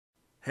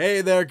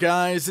Hey there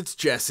guys, it's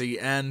Jesse,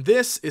 and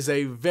this is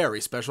a very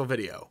special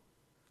video.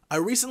 I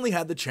recently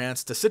had the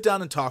chance to sit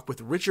down and talk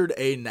with Richard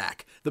A.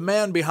 Knaak, the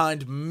man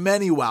behind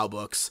many WoW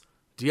books,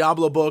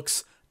 Diablo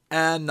books,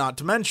 and not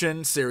to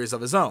mention series of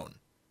his own.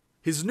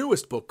 His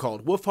newest book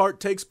called Wolfheart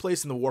takes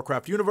place in the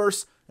Warcraft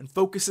universe and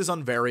focuses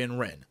on Varian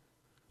Wrynn.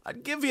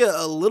 I'd give you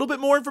a little bit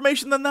more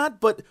information than that,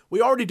 but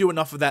we already do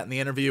enough of that in the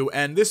interview,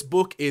 and this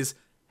book is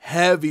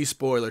heavy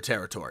spoiler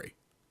territory.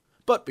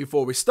 But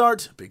before we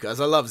start,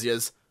 because I loves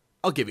yous,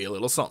 I'll give you a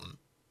little something.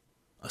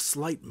 A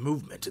slight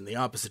movement in the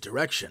opposite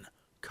direction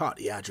caught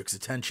Eadric's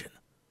attention.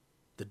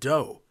 The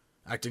doe,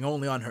 acting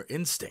only on her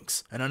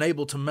instincts and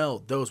unable to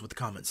meld those with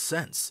common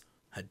sense,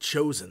 had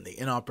chosen the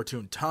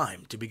inopportune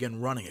time to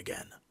begin running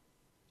again.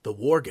 The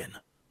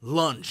worgen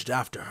lunged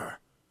after her.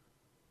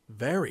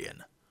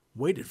 Varian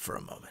waited for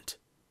a moment,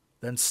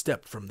 then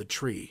stepped from the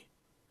tree.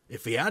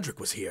 If Eadric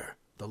was here,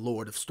 the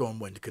Lord of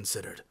Stormwind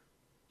considered,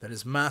 then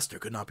his master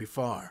could not be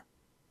far.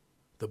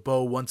 The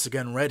bow once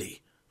again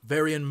ready,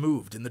 Varian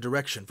moved in the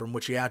direction from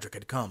which Eadric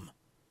had come.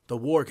 The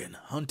worgen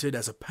hunted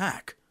as a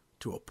pack,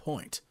 to a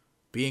point.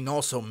 Being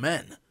also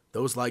men,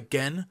 those like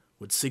Genn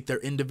would seek their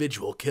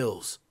individual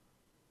kills.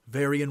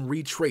 Varian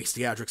retraced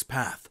Eadric's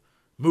path,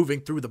 moving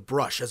through the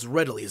brush as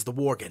readily as the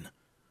worgen.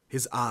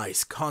 His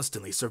eyes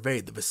constantly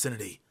surveyed the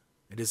vicinity,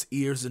 and his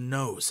ears and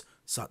nose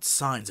sought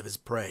signs of his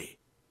prey.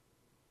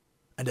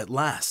 And at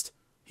last,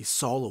 he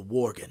saw a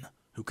worgen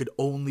who could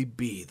only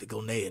be the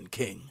Gilnean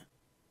king.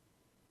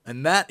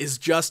 And that is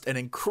just an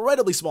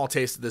incredibly small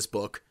taste of this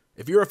book.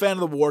 If you're a fan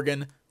of the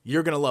worgen,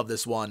 you're going to love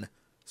this one.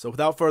 So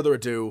without further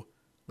ado,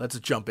 let's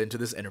jump into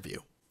this interview.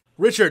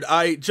 Richard,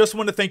 I just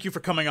want to thank you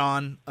for coming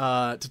on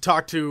to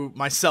talk to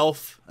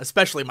myself,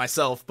 especially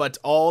myself, but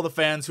all the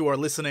fans who are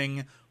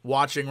listening,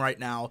 watching right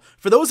now.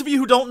 For those of you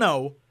who don't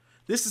know,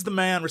 this is the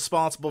man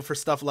responsible for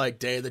stuff like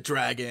Day of the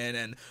Dragon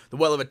and The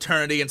Well of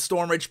Eternity and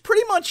Stormrage.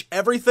 Pretty much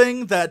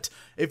everything that,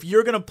 if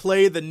you're going to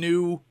play the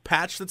new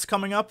patch that's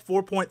coming up,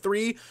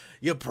 4.3,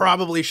 you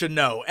probably should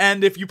know.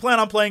 And if you plan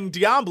on playing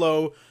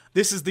Diablo,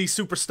 this is the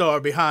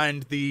superstar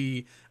behind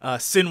the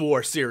Sin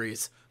War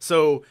series.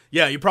 So,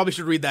 yeah, you probably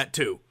should read that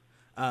too.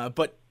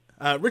 But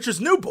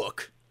Richard's new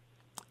book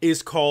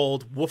is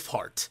called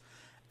Wolfheart.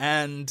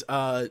 And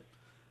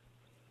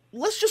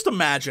let's just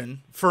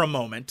imagine for a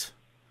moment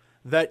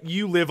that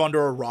you live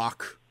under a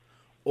rock,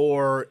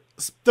 or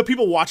the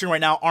people watching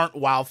right now aren't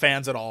WoW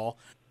fans at all.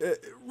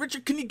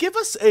 Richard, can you give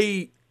us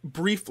a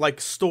brief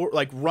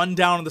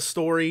rundown of the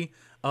story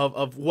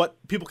of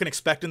what people can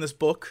expect in this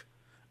book,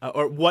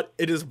 or what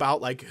it is about?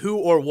 Like, who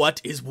or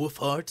what is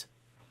Wolfheart?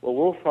 Well,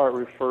 Wolfheart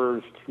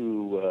refers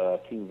to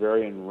King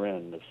Varian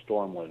Wrynn of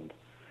Stormwind,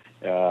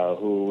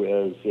 who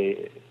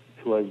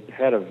has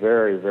had a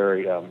very,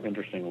 very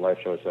interesting life,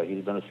 shall I say.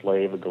 He's been a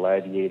slave, a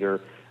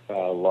gladiator,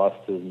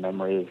 lost his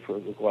memory for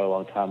quite a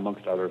long time,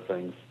 amongst other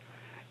things.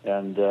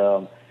 And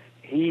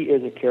he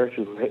is a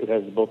character who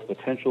has both the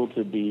potential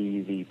to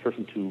be the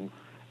person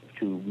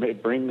to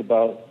bring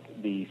about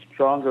the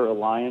stronger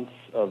alliance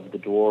of the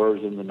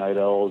dwarves and the night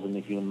elves and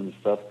the human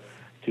stuff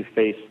to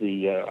face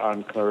the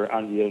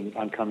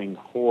oncoming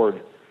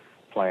horde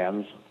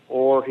plans,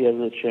 or he has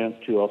a chance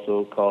to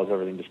also cause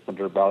everything to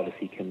splinter about if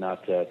he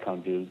cannot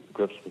come to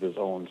grips with his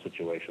own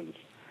situations.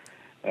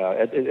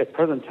 At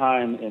present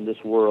time in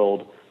this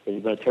world,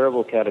 there's been a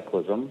terrible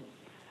cataclysm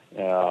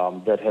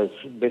that has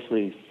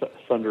basically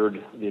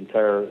sundered the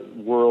entire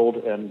world,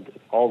 and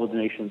all the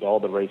nations, all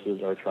the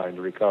races are trying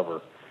to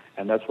recover.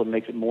 And that's what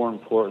makes it more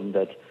important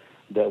that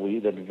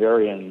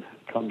Varian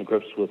come to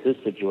grips with his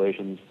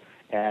situations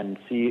and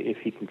see if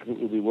he can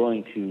be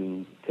willing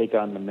to take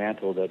on the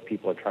mantle that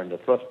people are trying to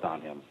thrust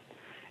on him.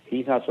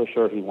 He's not so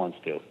sure he wants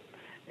to.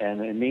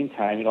 And in the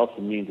meantime, it also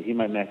means that he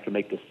might have to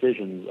make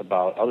decisions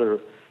about other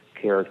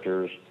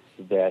characters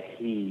that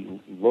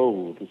he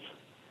loathes,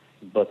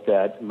 but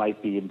that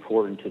might be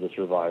important to the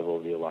survival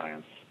of the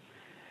Alliance.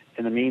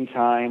 In the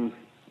meantime,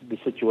 the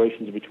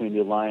situations between the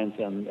Alliance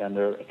and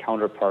their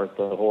counterpart,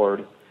 the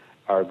Horde,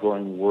 are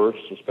growing worse,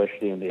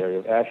 especially in the area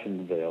of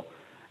Ashenvale.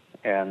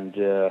 And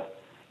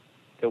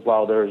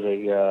while there's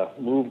a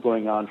move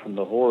going on from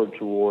the Horde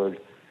toward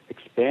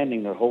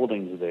expanding their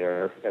holdings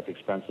there at the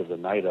expense of the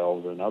Night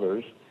Elves and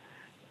others,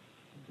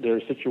 there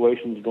are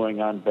situations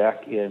going on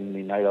back in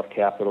the Night Elf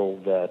capital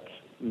that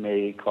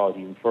may cause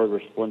even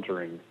further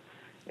splintering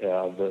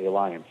of the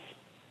Alliance.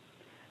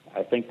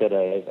 I think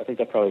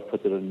that probably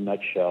puts it in a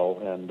nutshell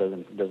and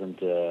doesn't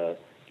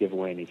give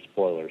away any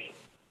spoilers.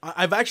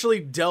 I've actually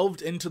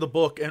delved into the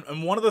book,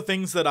 and one of the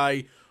things that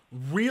I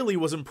really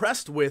was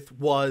impressed with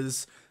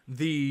was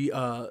the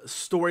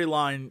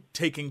storyline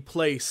taking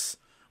place.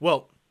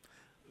 Well,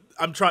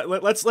 I'm trying.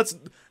 Let's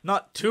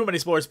not too many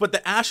spoilers, but the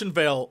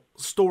Ashenvale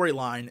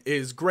storyline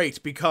is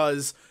great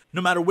because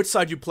no matter which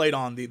side you played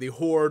on, the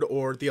Horde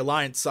or the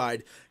Alliance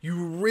side, you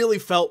really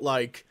felt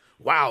like,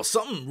 wow,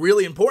 something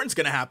really important's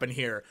going to happen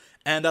here.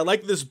 And I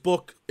like this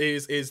book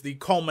is the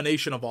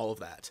culmination of all of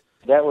that.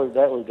 That was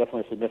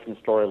definitely a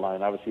significant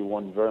storyline. Obviously,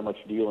 one very much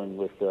dealing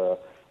with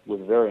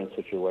Varian's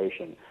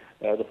situation.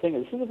 The thing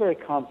is, this is a very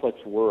complex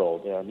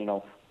world,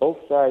 and both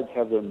sides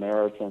have their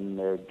merits and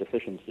their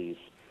deficiencies.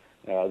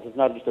 This is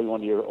not just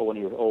one of your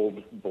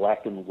old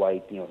black and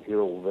white,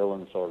 hero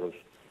villain sort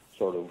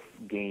of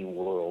game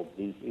world.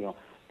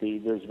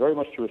 There's very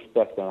much to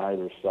respect on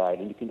either side,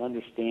 and you can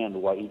understand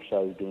why each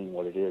side is doing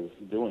what it is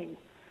doing.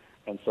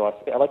 And so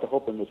I like to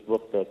hope in this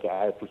book that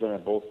I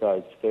presented both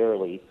sides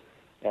fairly,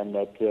 and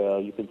that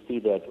you can see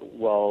that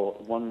while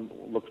one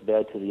looks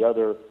bad to the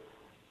other,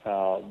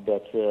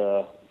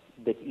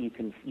 that you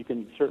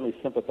can certainly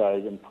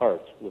sympathize in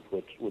part with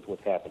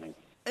what's happening.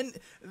 And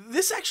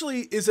this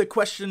actually is a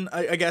question,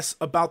 I guess,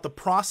 about the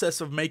process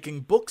of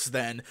making books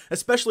then,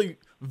 especially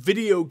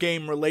video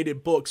game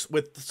related books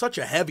with such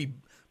a heavy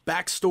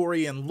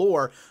backstory and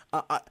lore.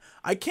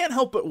 I can't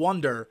help but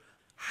wonder,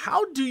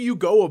 how do you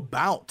go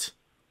about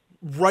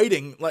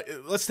writing, like,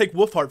 let's take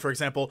Wolfheart, for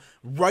example,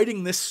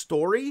 writing this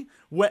story?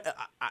 When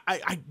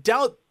I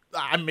doubt,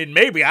 I mean,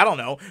 maybe, I don't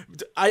know.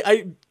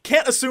 I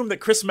can't assume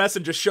that Chris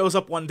Messon just shows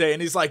up one day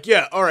and he's like,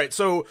 yeah, all right,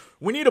 so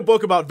we need a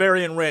book about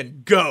Varian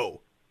Wrynn, go.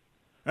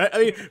 Right? I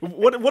mean,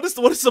 what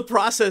is the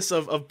process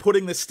of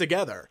putting this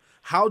together?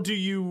 How do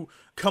you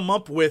come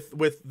up with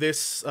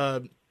this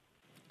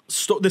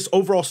this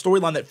overall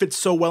storyline that fits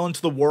so well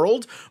into the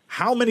world?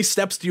 How many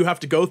steps do you have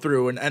to go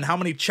through, and how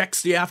many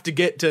checks do you have to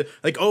get to,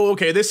 like, oh,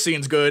 okay, this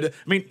scene's good?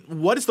 I mean,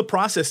 what is the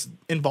process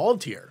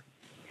involved here?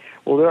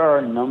 Well, there are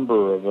a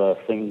number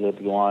of things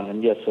that go on,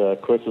 and yes,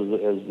 Chris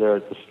is there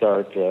at the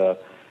start.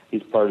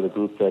 He's part of the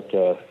group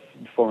that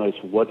formulates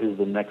what is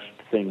the next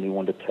thing we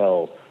want to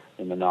tell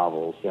in the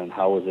novels, and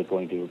how is it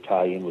going to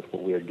tie in with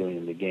what we are doing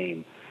in the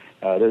game.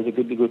 There's a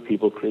good group of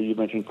people. You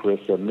mentioned Chris.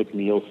 Mick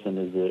Nielsen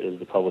is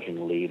the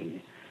publishing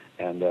lead,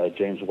 and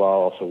James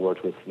Wall also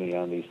worked with me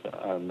on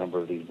a number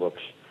of these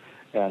books.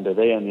 And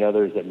they and the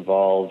others that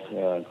involved,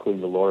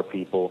 including the lore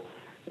people,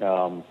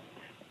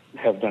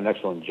 have done an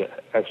excellent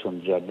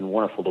job. Been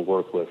wonderful to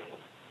work with.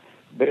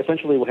 But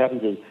essentially, what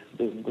happens is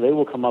they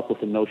will come up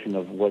with a notion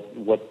of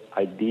what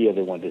idea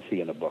they want to see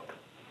in a book,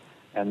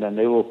 and then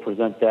they will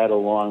present that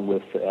along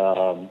with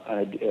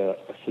a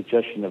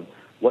suggestion of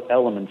what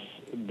elements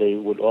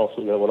that would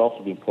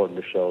also be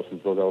important to show,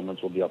 since those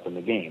elements will be up in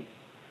the game.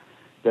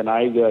 Then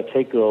I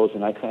take those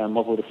and I come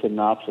up with a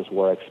synopsis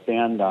where I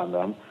expand on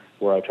them,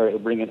 where I try to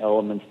bring in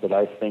elements that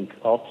I think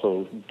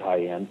also tie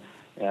in.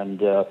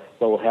 And what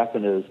will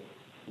happen is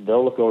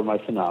they'll look over my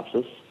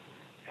synopsis,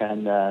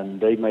 and then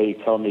they may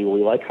tell me, well,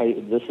 we like how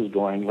this is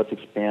going, let's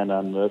expand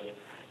on this.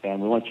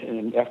 And we want you,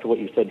 and after what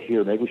you said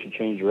here, maybe we should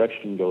change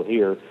direction and go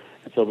here.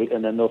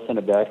 And then they'll send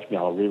it back to me.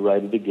 I'll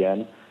rewrite it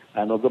again,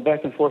 and they'll go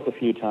back and forth a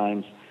few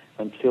times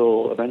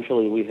until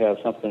eventually we have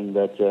something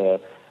that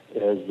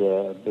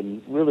has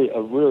been really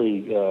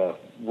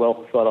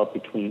well thought out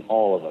between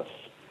all of us.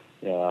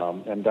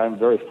 And I'm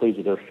very pleased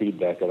with their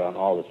feedback on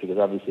all this, because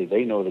obviously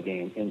they know the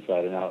game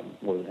inside and out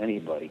more than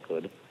anybody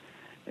could.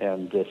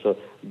 And so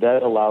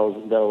that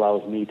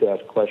allows me to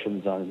ask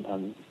questions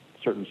on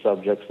certain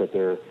subjects that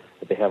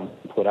they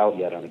haven't put out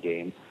yet on a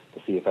game,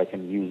 to see if I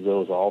can use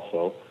those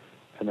also.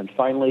 And then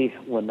finally,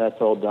 when that's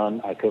all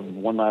done, I give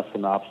one last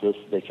synopsis.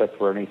 They check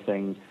for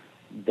anything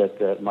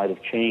that might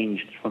have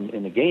changed from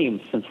in the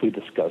game since we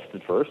discussed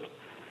it first,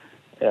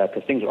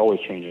 because things are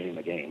always changing in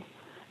the game.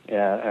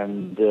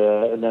 And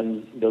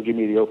then they'll give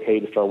me the okay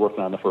to start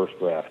working on the first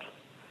draft.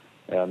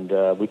 And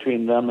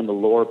between them and the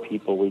lore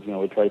people, we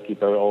try to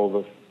keep all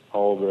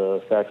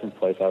the facts in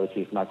place.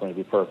 Obviously, it's not going to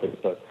be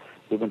perfect, but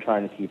we've been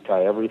trying to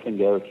tie everything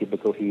together, keep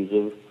it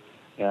cohesive,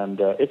 and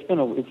it's been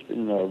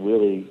a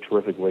really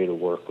terrific way to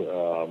work.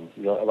 A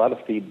lot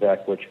of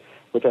feedback, which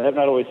I have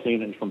not always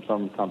seen from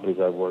some companies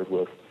I've worked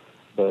with,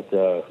 but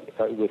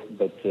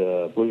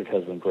Blizzard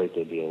has been great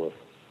to deal with.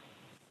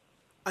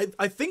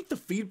 I think the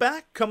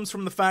feedback comes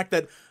from the fact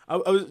that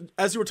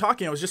as you were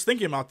talking, I was just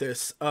thinking about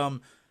this.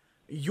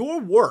 Your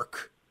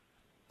work,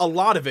 a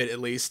lot of it at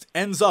least,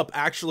 ends up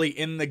actually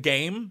in the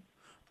game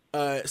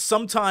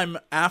sometime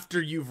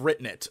after you've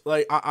written it.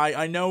 Like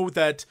I know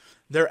that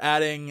they're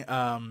adding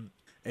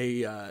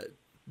a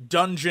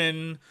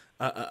dungeon.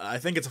 I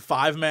think it's a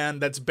 5-man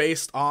that's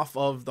based off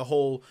of the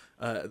whole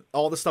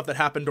all the stuff that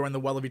happened during the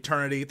Well of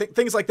Eternity,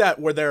 things like that,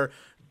 where they're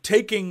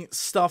taking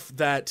stuff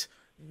that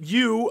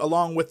you,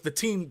 along with the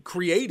team,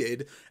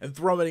 created and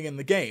throwing it in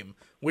the game,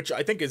 which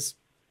I think is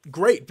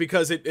great,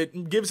 because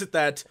it gives it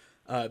that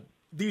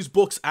these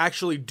books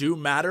actually do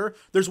matter.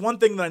 There's one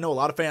thing that I know a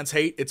lot of fans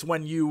hate. It's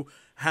when you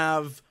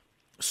have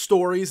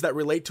stories that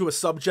relate to a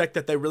subject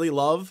that they really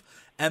love,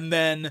 and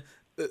then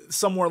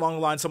somewhere along the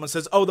line someone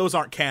says, oh, those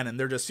aren't canon,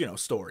 they're just,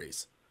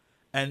 stories.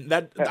 And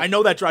that, I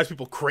know that drives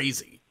people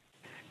crazy.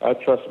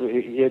 Trust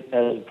me,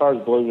 as far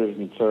as Blizzard is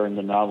concerned,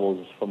 the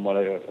novels, from what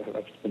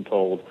I've been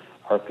told,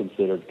 are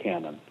considered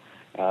canon.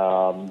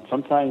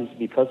 Sometimes,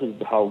 because of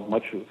how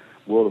much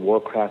World of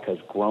Warcraft has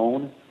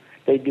grown,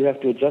 they do have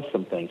to adjust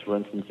some things. For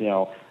instance,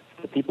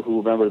 the people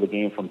who remember the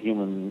game from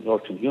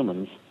Orcs and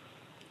Humans,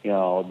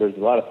 there's a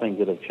lot of things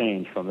that have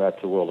changed from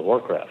that to World of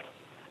Warcraft.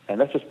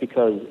 And that's just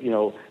because,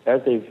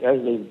 as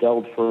they've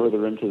delved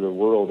further into the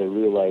world, they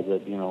realize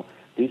that,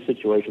 these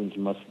situations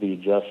must be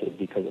adjusted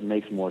because it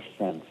makes more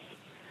sense.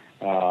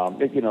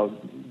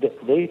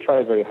 They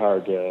try very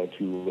hard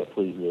to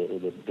please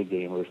the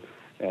gamers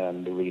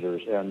and the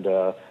readers, and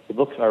the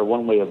books are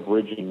one way of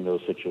bridging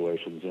those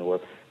situations,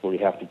 where you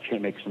have to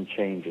make some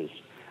changes.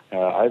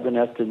 I've been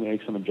asked to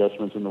make some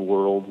adjustments in the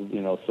world,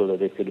 so that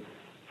they could,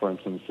 for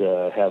instance,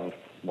 have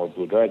more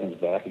blue dragons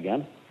back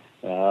again,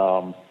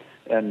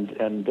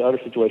 and other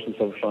situations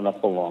have shown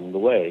up along the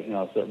way,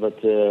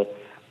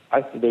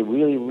 they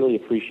really, really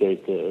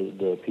appreciate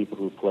the people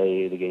who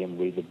play the game and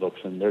read the books,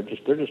 and they're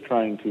just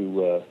trying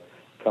to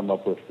come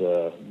up with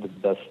the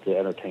best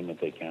entertainment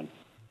they can.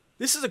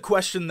 This is a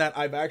question that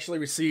I've actually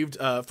received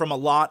from a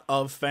lot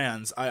of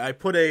fans. I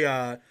put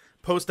a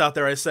post out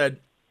there. I said,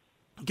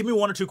 give me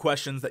 1 or 2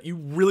 questions that you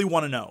really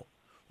want to know.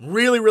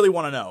 Really, really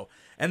want to know.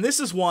 And this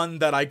is one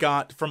that I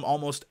got from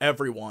almost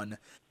everyone.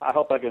 I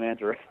hope I can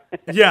answer it.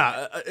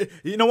 Yeah,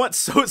 you know what?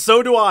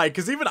 So do I,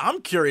 because even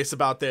I'm curious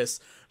about this.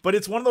 But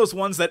it's one of those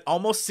ones that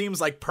almost seems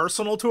like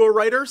personal to a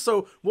writer,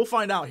 so we'll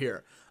find out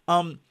here.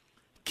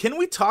 Can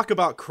we talk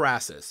about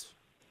Krasus?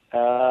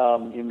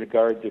 In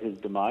regard to his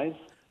demise?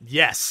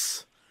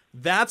 Yes.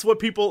 That's what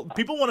people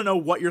want to know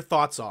what your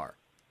thoughts are.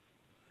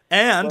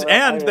 And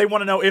they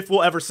want to know if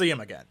we'll ever see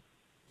him again.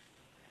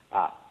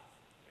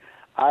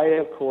 I,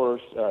 of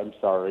course, I'm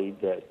sorry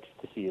to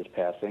see his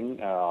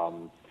passing.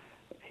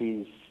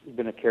 He's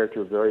been a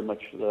character very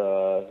much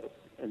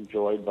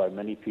enjoyed by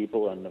many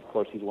people, and of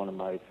course he's one of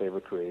my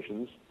favorite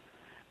creations.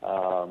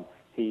 I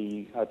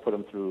put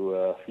him through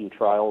a few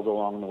trials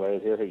along the way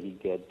here. He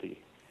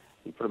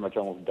pretty much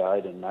almost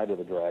died in Night of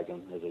the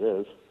Dragon, as it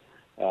is.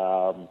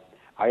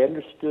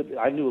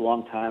 I knew a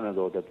long time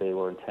ago that they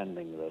were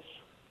intending this,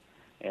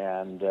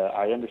 and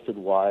I understood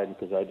why,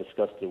 because I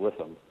discussed it with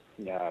him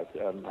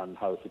on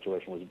how the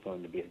situation was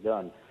going to be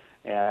done,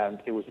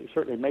 and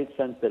it made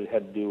sense that it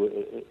had to do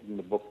in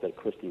the book that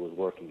Christie was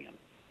working in.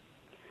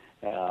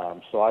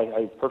 So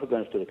I perfectly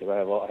understood it because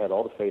I had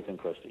all the faith in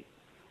Christie,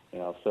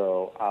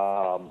 So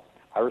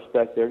I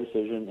respect their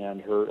decision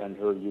and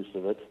her use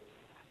of it.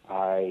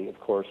 Of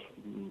course,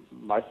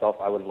 myself,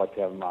 I would like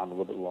to have him on a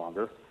little bit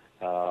longer.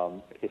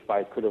 If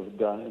I could have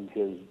done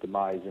his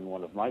demise in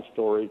one of my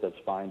stories, that's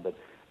fine. But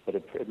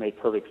it made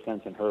perfect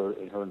sense in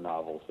her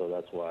novel, so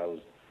that's why I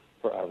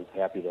was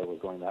happy that it was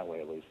going that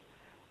way at least.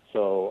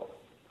 So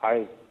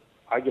I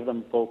give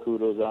them full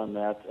kudos on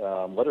that.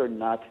 Whether or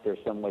not there's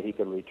some way he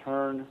could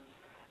return,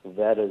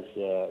 that is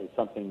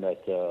something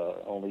that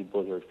only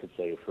Blizzard could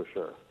say for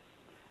sure.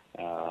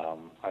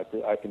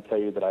 I can tell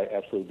you that I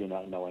absolutely do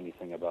not know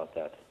anything about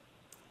that.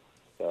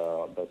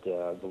 But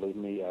believe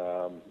me,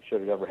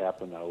 should it ever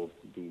happen, I will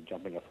be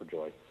jumping up for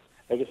joy.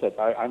 Like I said,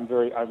 I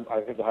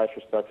have the highest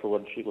respect for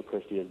what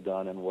Christie has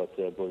done and what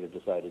Blizzard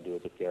decided to do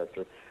with the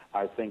character.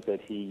 I think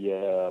that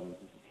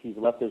he's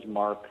left his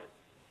mark,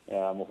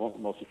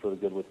 mostly for the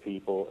good with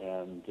people,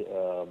 and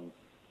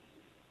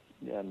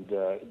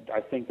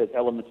I think that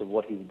elements of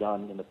what he's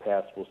done in the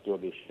past will still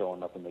be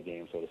showing up in the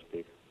game, so to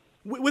speak.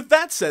 With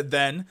that said,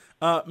 then,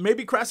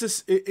 maybe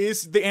Krasus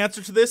is the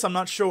answer to this, I'm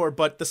not sure,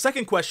 but the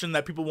second question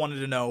that people wanted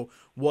to know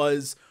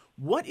was,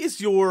 what is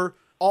your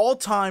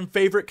all-time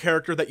favorite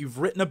character that you've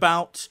written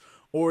about,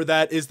 or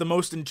that is the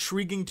most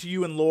intriguing to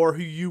you in lore,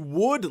 who you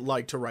would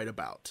like to write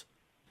about?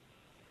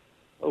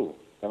 Oh,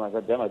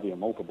 that might be a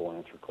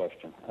multiple-answer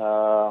question.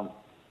 Of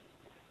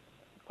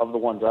the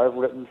ones I've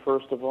written,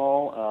 first of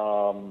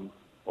all,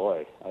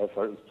 I've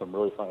heard some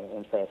really fun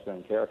and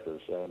fascinating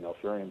characters.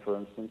 Nelfurion, for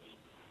instance.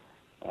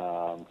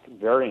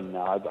 Varian,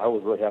 I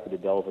was really happy to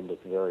delve into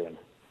Varian.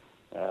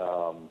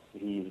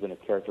 He's been a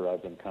character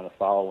I've been kind of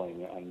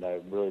following, and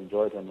I really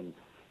enjoyed him, and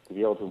to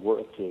be able to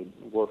work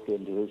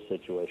into his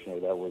situation,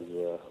 that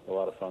was a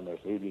lot of fun there.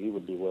 So he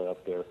would be way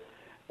up there.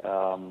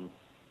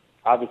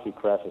 Obviously,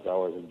 Krasus, I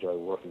always enjoy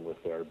working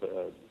with there,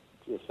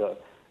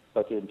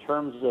 but in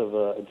terms of,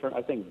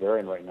 I think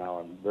Varian right now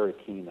I'm very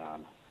keen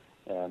on,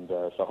 and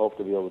so I hope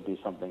to be able to do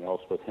something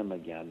else with him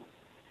again.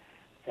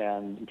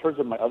 And in terms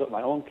of my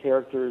own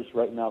characters,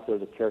 right now, if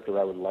there's a character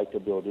I would like to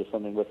be able to do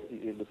something with,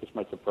 this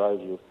might surprise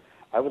you,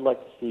 I would like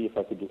to see if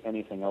I could do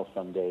anything else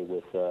someday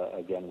with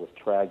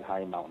Trag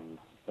High Mountain,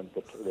 the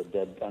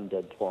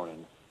undead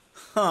Tauren.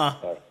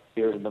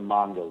 Here in the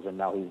mangas, and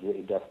now he's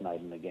a Death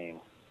Knight in the game.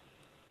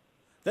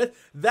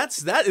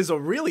 That is a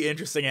really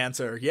interesting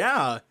answer.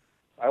 Yeah.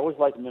 I always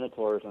liked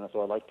Minotaurs, and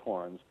so I like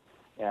Taurens.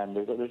 And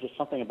there's just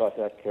something about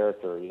that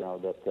character,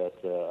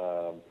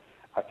 that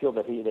I feel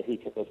that he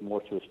has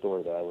more to a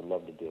story that I would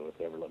love to do if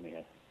they ever let me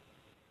in.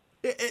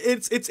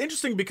 It's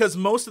interesting because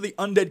most of the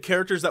undead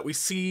characters that we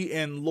see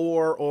in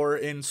lore or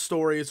in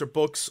stories or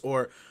books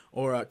or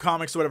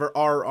comics or whatever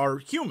are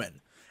human.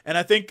 And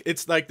I think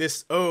it's like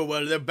this,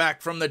 they're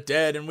back from the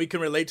dead and we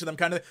can relate to them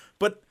kind of.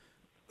 But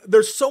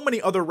there's so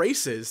many other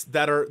races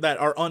that are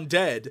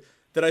undead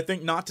that I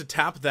think not to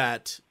tap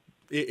that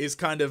is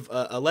kind of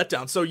a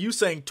letdown. So you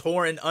saying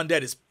Tauren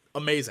undead is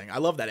amazing. I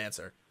love that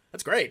answer.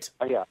 That's great.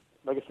 Yeah.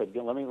 Like I said,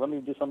 let me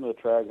do something with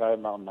Trag High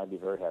Mountain. I'd be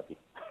very happy.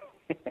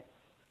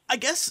 I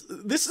guess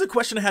this is a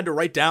question I had to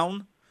write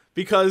down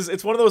because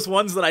it's one of those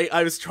ones that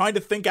I was trying to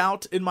think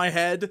out in my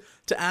head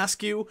to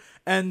ask you,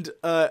 and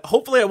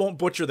hopefully I won't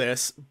butcher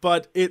this,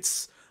 but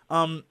it's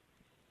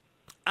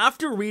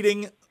after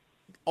reading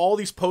all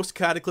these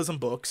post-Cataclysm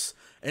books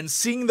and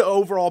seeing the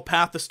overall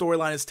path the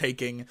storyline is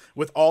taking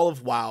with all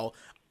of WoW,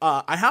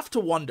 I have to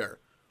wonder,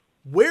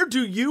 where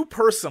do you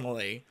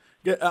personally,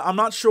 I'm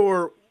not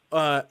sure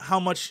how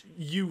much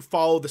you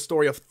follow the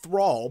story of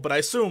Thrall, but I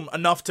assume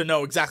enough to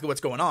know exactly what's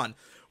going on.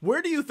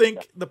 Where do you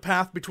think the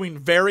path between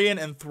Varian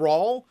and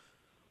Thrall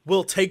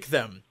will take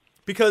them?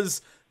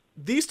 Because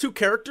these two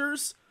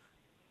characters,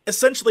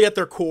 essentially at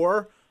their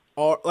core,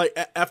 are, like,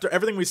 after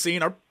everything we've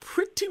seen, are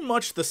pretty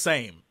much the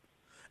same.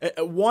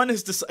 One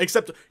has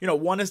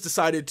one has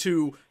decided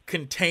to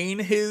contain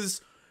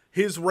his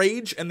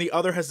rage, and the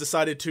other has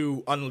decided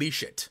to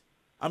unleash it.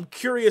 I'm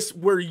curious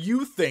where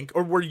you think,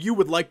 or where you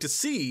would like to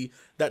see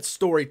that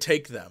story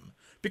take them,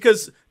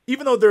 because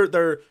even though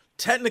they're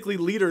technically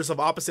leaders of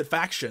opposite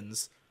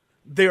factions,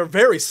 they are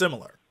very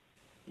similar.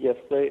 Yes,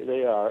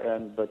 they are,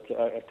 but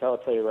I'll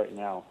tell you right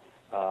now,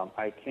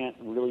 I can't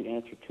really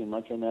answer too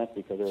much on that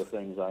because there are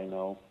things I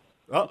know.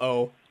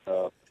 Uh-oh.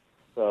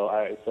 So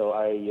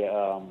I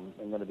am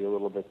going to be a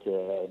little bit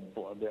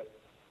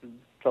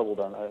troubled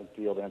on to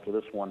be able to answer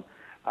this one.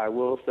 I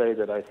will say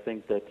that I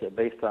think that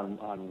based on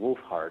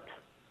Wolfheart,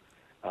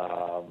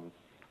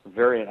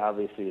 Varian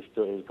obviously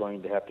is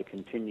going to have to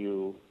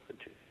continue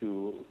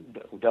to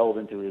delve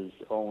into his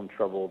own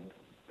troubled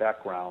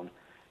background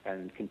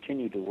and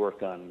continue to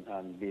work on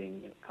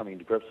coming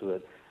to grips with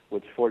it.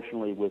 Which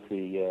fortunately, with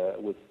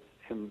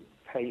him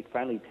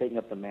finally taking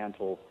up the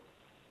mantle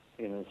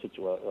in the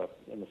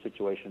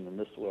situation in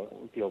this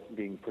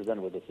being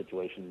presented with the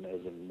situation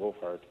as in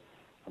Wolfheart,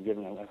 I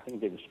think I'm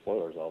giving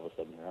spoilers all of a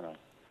sudden, aren't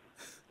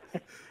I?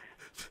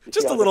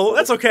 Just a little.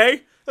 That's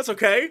okay. That's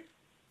okay.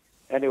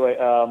 Anyway,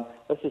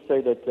 let's just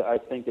say that I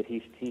think that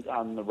he's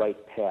on the right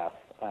path.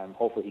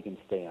 Hopefully he can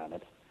stay on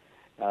it.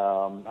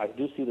 I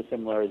do see the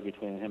similarities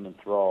between him and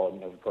Thrall,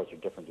 and of course there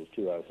are differences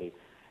too, obviously.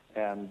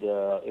 And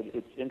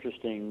it's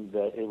interesting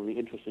that it will be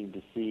interesting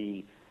to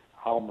see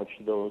how much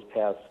those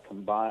paths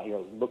combine,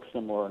 look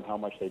similar, and how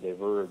much they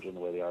diverge in the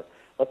way they are.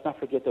 Let's not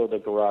forget, though,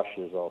 that Garrosh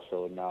is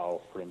also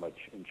now pretty much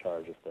in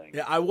charge of things.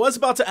 Yeah, I was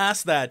about to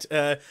ask that.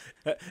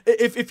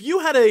 If you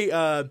had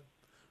a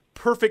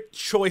perfect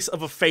choice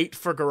of a fate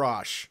for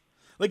Garrosh,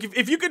 like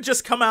if you could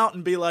just come out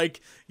and be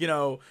like,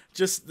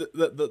 just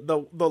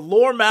the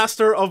lore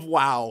master of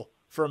WoW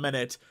for a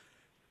minute,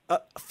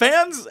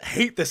 fans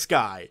hate this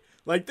guy.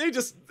 Like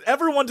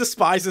everyone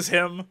despises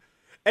him.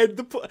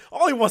 And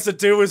all he wants to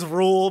do is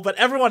rule, but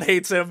everyone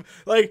hates him.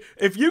 Like,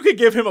 if you could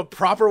give him a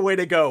proper way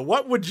to go,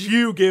 what would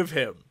you give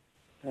him?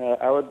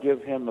 I would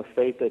give him a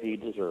fate that he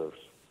deserves.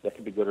 That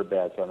could be good or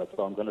bad, so that's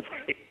all I'm going to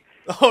say.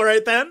 All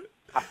right, then.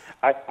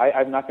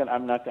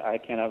 I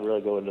cannot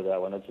really go into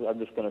that one. I'm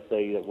just going to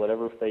say that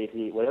whatever fate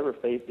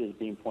is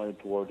being pointed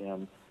toward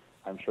him,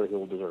 I'm sure he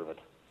will deserve it.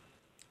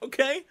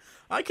 Okay,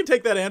 I can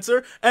take that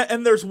answer.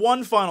 And there's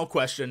one final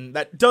question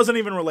that doesn't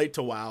even relate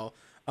to WoW.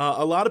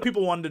 A lot of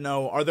people wanted to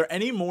know, are there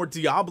any more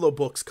Diablo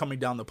books coming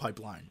down the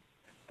pipeline?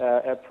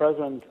 At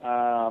present,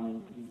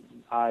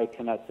 I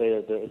cannot say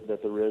that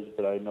there is,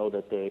 but I know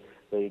that they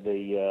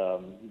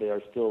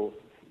are still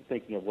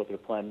thinking of what they're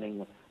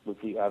planning,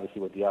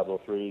 obviously with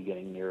Diablo 3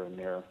 getting nearer and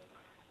nearer.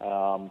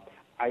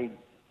 I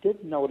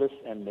did notice,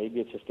 and maybe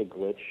it's just a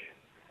glitch,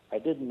 I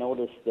did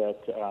notice that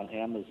on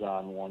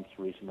Amazon once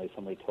recently,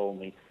 somebody told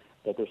me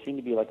that there seemed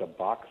to be like a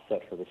box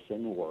set for the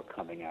Sin War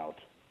coming out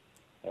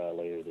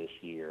later this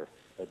year.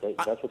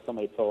 That's what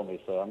somebody told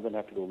me, so I'm going to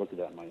have to go look at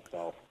that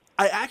myself.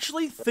 I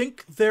actually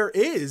think there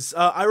is.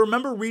 I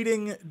remember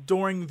reading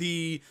during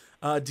the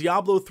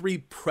Diablo 3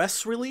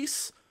 press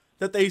release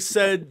that they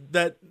said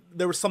that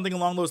there was something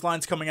along those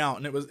lines coming out,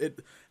 and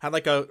it had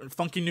like a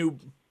funky new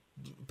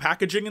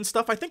packaging and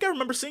stuff. I think I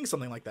remember seeing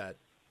something like that.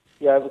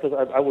 Yeah, because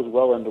I was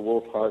well into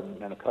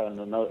Wolfheart and a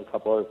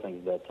couple other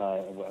things at that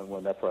time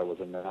when that probably was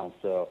announced.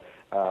 So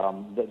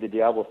the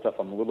Diablo stuff,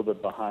 I'm a little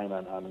bit behind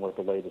on what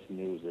the latest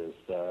news is.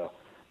 But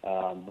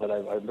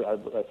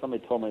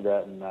somebody told me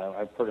that, and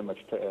I pretty much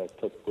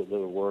took their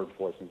word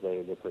for it, since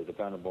they're pretty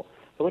dependable.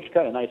 So which is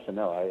kind of nice to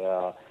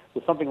know.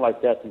 With something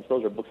like that, since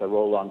those are books I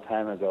wrote a long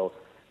time ago,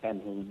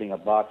 and being a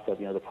box set,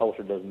 the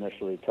publisher doesn't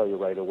initially tell you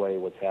right away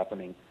what's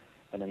happening,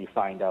 and then you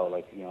find out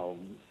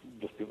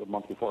just a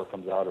month before it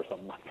comes out or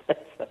something like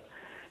that.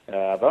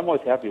 But I'm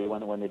always happy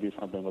when they do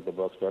something with the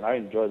books. And I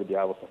enjoy the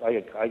Diablo stuff.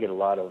 I get a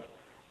lot of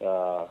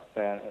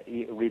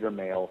reader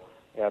mail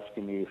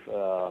asking me if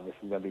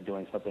I'm going to be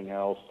doing something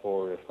else,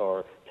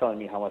 or telling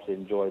me how much they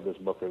enjoyed this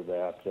book or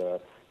that.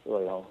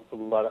 A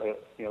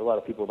lot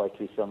of people like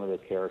to see some of the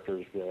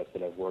characters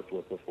that I've worked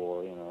with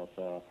before.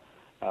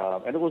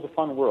 And it was a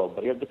fun world,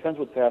 but it depends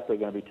what path they're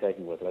going to be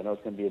taking with it. I know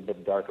it's going to be a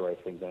bit darker, I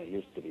think, than it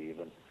used to be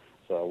even.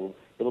 So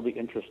it'll be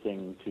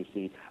interesting to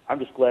see. I'm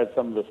just glad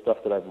some of the stuff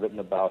that I've written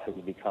about has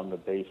become the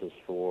basis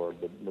for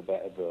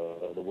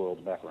the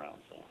world's background.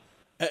 So.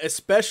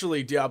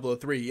 Especially Diablo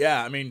 3,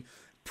 yeah. I mean,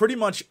 pretty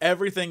much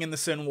everything in the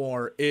Sin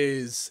War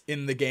is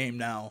in the game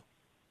now.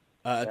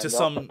 to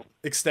some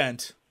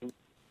extent.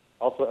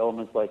 Also,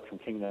 elements like from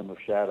Kingdom of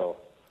Shadow,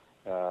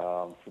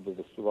 for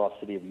the lost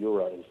city of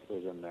Ura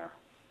is in there.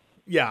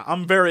 Yeah,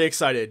 I'm very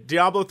excited.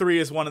 Diablo 3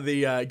 is one of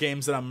the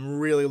games that I'm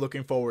really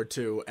looking forward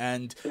to,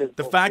 and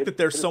the fact that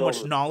there's so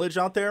much knowledge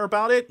out there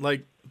about it,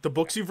 like the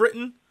books you've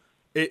written,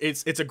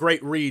 it's a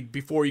great read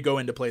before you go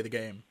in to play the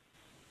game.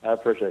 I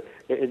appreciate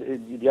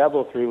it.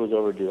 Diablo 3 was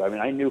overdue. I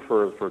mean, I knew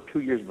for 2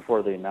 years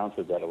before they announced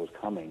it that it was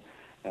coming,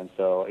 and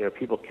so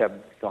people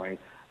kept going,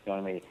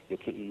 to me,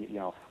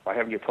 why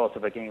haven't you told us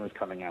if a game is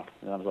coming out?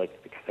 And I was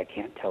like, because I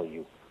can't tell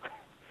you.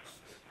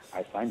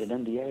 I signed an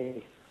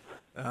NDA.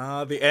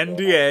 The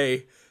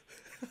NDA.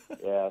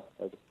 Yeah,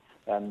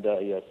 and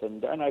yes,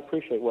 and I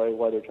appreciate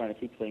why they're trying to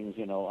keep things,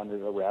 under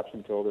the wraps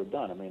until they're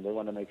done. I mean, they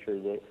want to make sure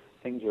that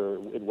things are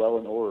well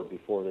in order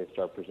before they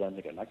start presenting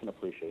it. And I can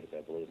appreciate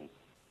that, believe me.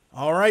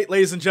 All right,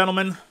 ladies and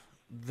gentlemen,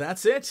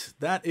 that's it.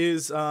 That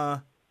is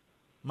my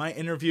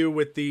interview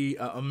with the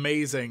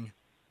amazing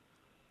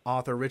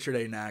author Richard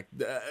A. Knaak.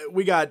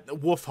 We got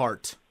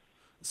Wolfheart,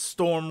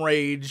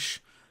 Stormrage,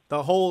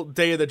 the whole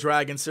Day of the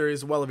Dragon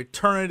series, Well of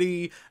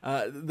Eternity,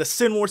 the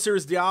Sin War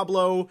series,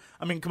 Diablo.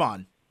 I mean, come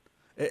on.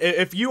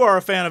 If you are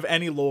a fan of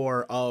any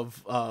lore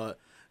of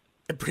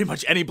pretty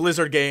much any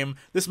Blizzard game,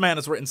 this man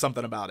has written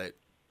something about it.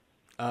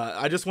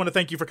 I just want to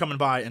thank you for coming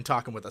by and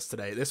talking with us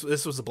today. This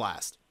was a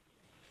blast.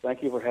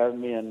 Thank you for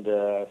having me, and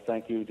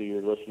thank you to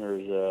your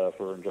listeners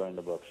for enjoying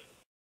the books.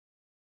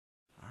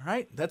 All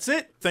right, that's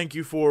it. Thank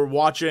you for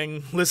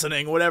watching,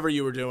 listening, whatever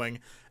you were doing.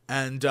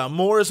 And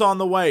more is on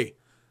the way.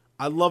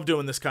 I love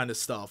doing this kind of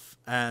stuff,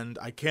 and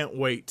I can't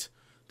wait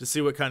to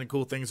see what kind of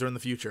cool things are in the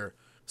future.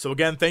 So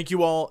again, thank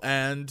you all,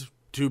 and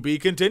to be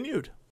continued.